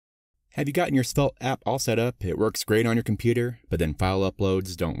Have you gotten your Svelte app all set up? It works great on your computer, but then file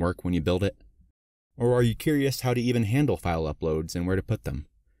uploads don't work when you build it? Or are you curious how to even handle file uploads and where to put them?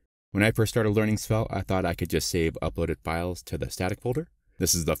 When I first started learning Svelte, I thought I could just save uploaded files to the static folder.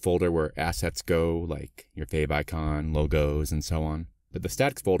 This is the folder where assets go, like your fave icon, logos, and so on. But the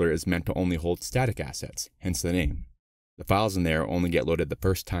statics folder is meant to only hold static assets, hence the name. The files in there only get loaded the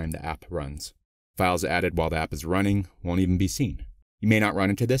first time the app runs. Files added while the app is running won't even be seen. You may not run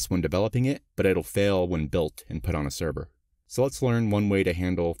into this when developing it, but it'll fail when built and put on a server. So let's learn one way to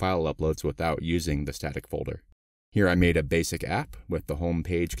handle file uploads without using the static folder. Here I made a basic app with the home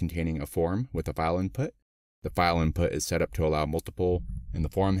page containing a form with a file input. The file input is set up to allow multiple, and the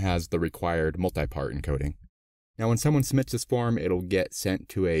form has the required multi-part encoding. Now when someone submits this form, it'll get sent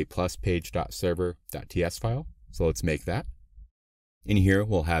to a pluspage.server.ts file, so let's make that. In here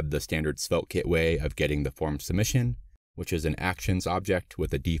we'll have the standard SvelteKit way of getting the form submission, which is an actions object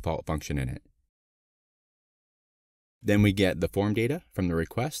with a default function in it. Then we get the form data from the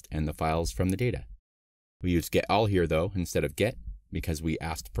request and the files from the data. We use getAll here though instead of get because we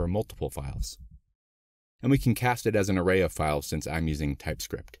asked for multiple files. And we can cast it as an array of files since I'm using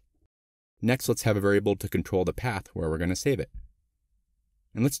TypeScript. Next, let's have a variable to control the path where we're going to save it.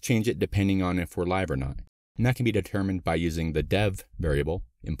 And let's change it depending on if we're live or not. And that can be determined by using the dev variable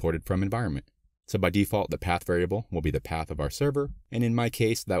imported from environment. So by default, the path variable will be the path of our server, and in my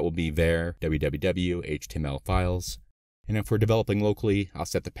case, that will be var www html files. And if we're developing locally, I'll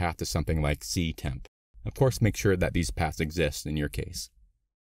set the path to something like ctemp. Of course, make sure that these paths exist in your case.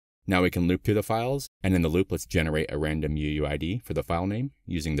 Now we can loop through the files, and in the loop, let's generate a random UUID for the file name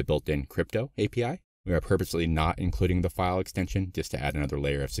using the built-in crypto API. We are purposely not including the file extension just to add another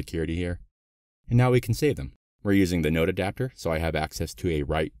layer of security here. And now we can save them. We're using the node adapter, so I have access to a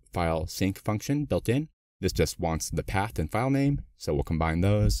write file sync function built in. This just wants the path and file name, so we'll combine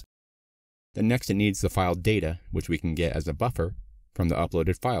those. Then next it needs the file data, which we can get as a buffer from the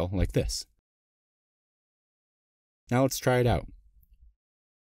uploaded file like this. Now let's try it out.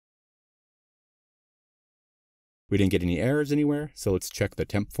 We didn't get any errors anywhere, so let's check the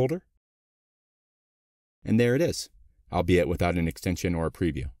temp folder. And there it is, albeit without an extension or a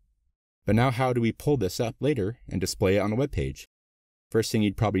preview. But now how do we pull this up later and display it on a web page? First thing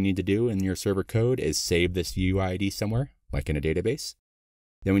you'd probably need to do in your server code is save this UUID somewhere, like in a database.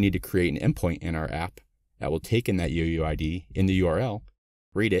 Then we need to create an endpoint in our app that will take in that UUID in the URL,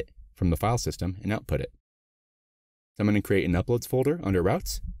 read it from the file system, and output it. So I'm going to create an uploads folder under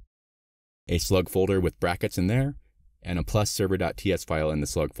routes, a slug folder with brackets in there, and a plus server.ts file in the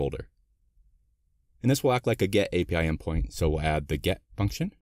slug folder. And this will act like a get API endpoint, so we'll add the get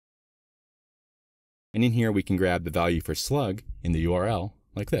function. And in here we can grab the value for slug in the URL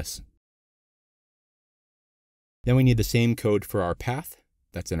like this. Then we need the same code for our path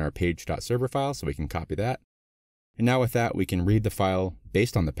that's in our page.server file, so we can copy that. And now with that we can read the file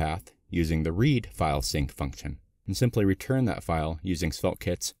based on the path using the read file sync function, and simply return that file using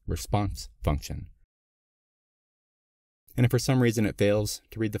SvelteKit's response function. And if for some reason it fails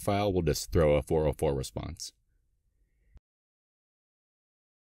to read the file, we'll just throw a 404 response.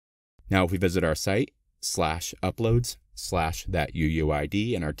 Now if we visit our site, /uploads /that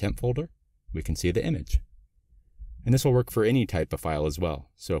UUID in our temp folder, we can see the image. And this will work for any type of file as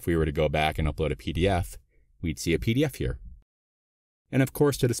well. So if we were to go back and upload a PDF, we'd see a PDF here. And of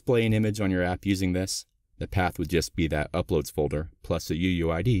course, to display an image on your app using this, the path would just be that uploads folder plus a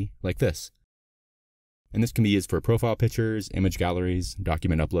UUID like this. And this can be used for profile pictures, image galleries,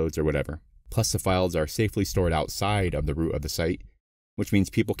 document uploads, or whatever. Plus the files are safely stored outside of the root of the site, which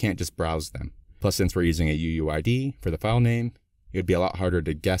means people can't just browse them. Plus, since we're using a UUID for the file name, it would be a lot harder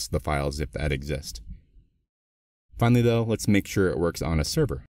to guess the files if that exist. Finally though, let's make sure it works on a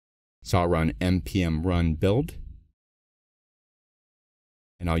server. So I'll run npm run build,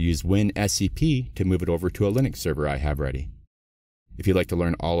 and I'll use WinSCP to move it over to a Linux server I have ready. If you'd like to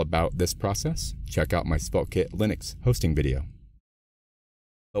learn all about this process, check out my SvelteKit Linux hosting video.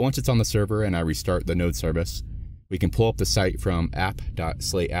 But once it's on the server and I restart the node service, we can pull up the site from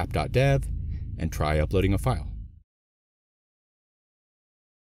app.slateapp.dev and try uploading a file.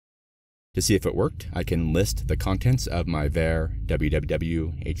 To see if it worked, I can list the contents of my var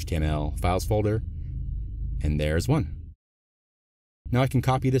www html files folder, and there's one. Now I can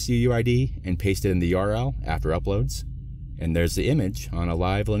copy this UUID and paste it in the URL after uploads, and there's the image on a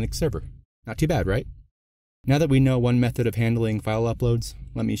live Linux server. Not too bad, right? Now that we know one method of handling file uploads,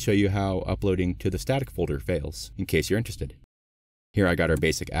 let me show you how uploading to the static folder fails, in case you're interested. Here I got our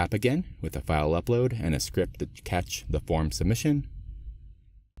basic app again, with a file upload and a script to catch the form submission.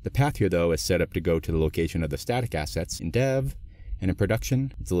 The path here though is set up to go to the location of the static assets in dev, and in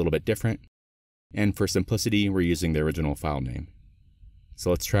production, it's a little bit different. And for simplicity, we're using the original file name. So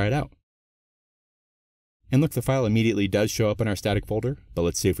let's try it out. And look, the file immediately does show up in our static folder, but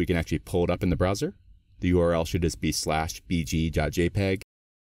let's see if we can actually pull it up in the browser. The URL should just be /bg.jpg.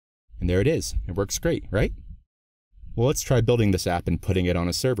 And there it is. It works great, right? Well, let's try building this app and putting it on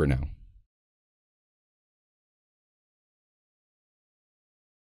a server now.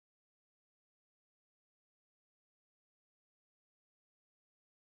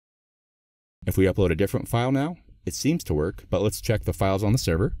 If we upload a different file now, it seems to work, but let's check the files on the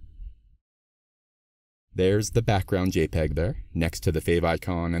server. There's the background JPEG there, next to the fave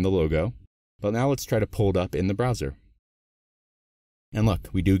icon and the logo. But now let's try to pull it up in the browser. And look,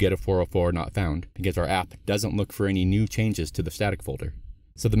 we do get a 404 not found because our app doesn't look for any new changes to the static folder.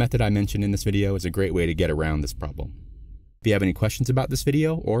 So the method I mentioned in this video is a great way to get around this problem. If you have any questions about this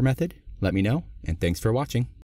video or method, let me know, and thanks for watching.